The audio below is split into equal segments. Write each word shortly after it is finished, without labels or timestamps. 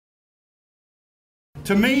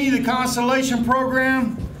To me, the Constellation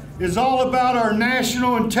program is all about our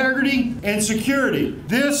national integrity and security.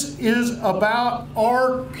 This is about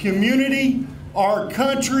our community, our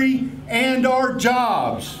country, and our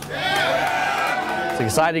jobs. It's an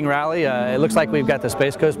exciting rally. It looks like we've got the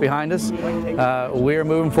Space Coast behind us. We're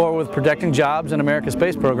moving forward with protecting jobs in America's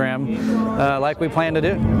space program like we plan to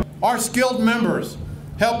do. Our skilled members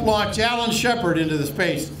helped launch Alan Shepard into the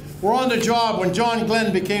space. We're on the job when John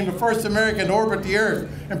Glenn became the first American to orbit the Earth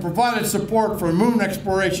and provided support for moon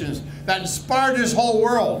explorations that inspired this whole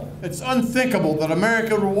world. It's unthinkable that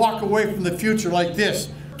America would walk away from the future like this.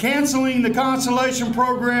 Canceling the Constellation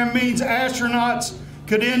program means astronauts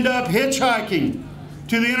could end up hitchhiking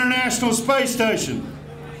to the International Space Station.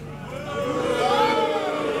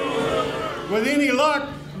 With any luck,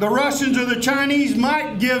 the Russians or the Chinese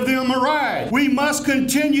might give them a ride. We must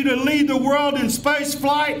continue to lead the world in space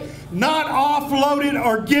flight, not offload it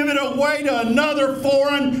or give it away to another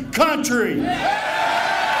foreign country.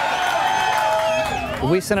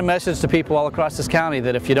 We sent a message to people all across this county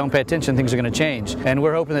that if you don't pay attention, things are going to change. And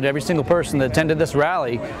we're hoping that every single person that attended this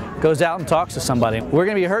rally goes out and talks to somebody. We're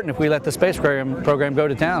going to be hurting if we let the space program go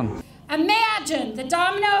to town. Imagine the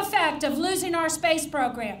domino effect of losing our space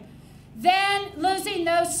program, then losing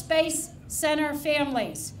those space center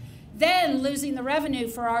families, then losing the revenue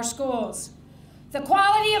for our schools. The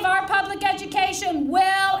quality of our public education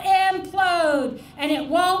will implode, and it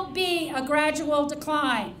won't be a gradual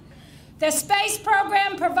decline. The space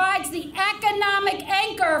program provides the economic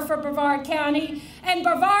anchor for Brevard County, and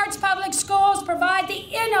Brevard's public schools provide the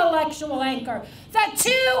intellectual anchor. The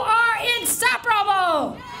two are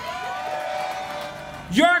inseparable.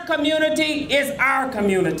 Your community is our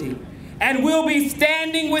community, and we'll be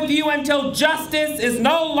standing with you until justice is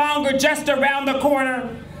no longer just around the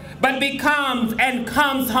corner, but becomes and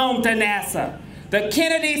comes home to NASA, the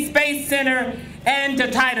Kennedy Space Center, and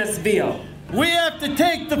to Titusville. We have to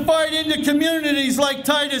take the fight into communities like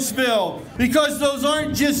Titusville, because those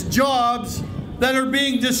aren't just jobs that are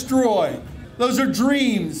being destroyed. Those are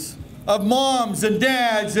dreams of moms and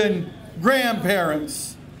dads and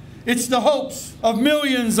grandparents. It's the hopes of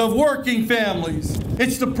millions of working families.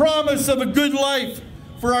 It's the promise of a good life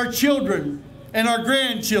for our children and our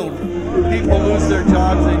grandchildren. People lose their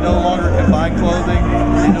jobs, they no longer can buy clothing,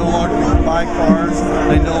 they no longer can buy cars,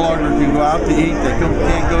 they no longer can go out to eat, they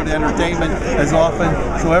can't go to entertainment as often,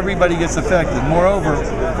 so everybody gets affected. Moreover,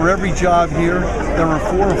 for every job here, there are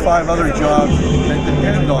 4 or 5 other jobs that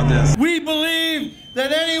depend on this. We believe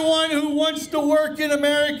that anyone who wants to work in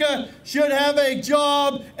America should have a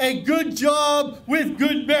job, a good job with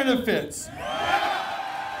good benefits.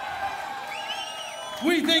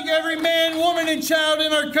 We think every man, woman, and child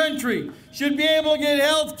in our country should be able to get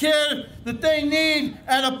health care that they need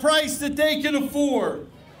at a price that they can afford.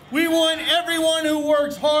 We want everyone who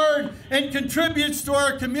works hard and contributes to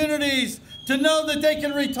our communities to know that they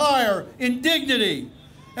can retire in dignity.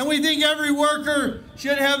 And we think every worker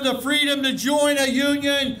should have the freedom to join a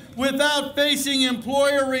union without facing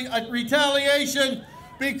employer retaliation,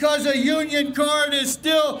 because a union card is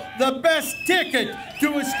still the best ticket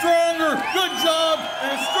to a stronger, good job,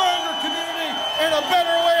 and a stronger community, and a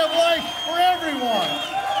better way of life for everyone.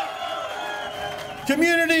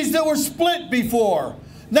 Communities that were split before,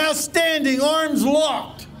 now standing arms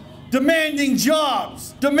locked, demanding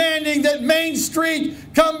jobs, demanding that Main Street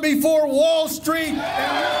come before Wall Street.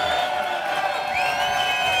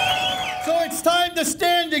 So it's time to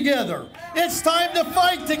stand together. It's time to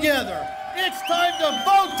fight together. It's time to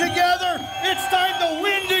vote together. It's time to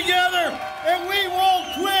win together. And we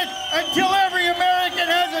won't quit until every American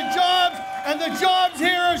has a job, and the jobs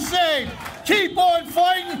here are saved. Keep on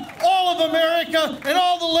fighting. All of America and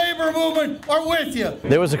all the labor movement are with you.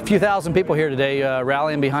 There was a few thousand people here today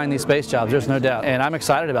rallying behind these space jobs, there's no doubt. And I'm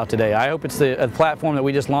excited about today. I hope it's a platform that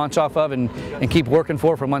we just launch off of and keep working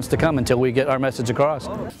for months to come until we get our message across.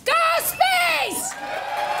 Go!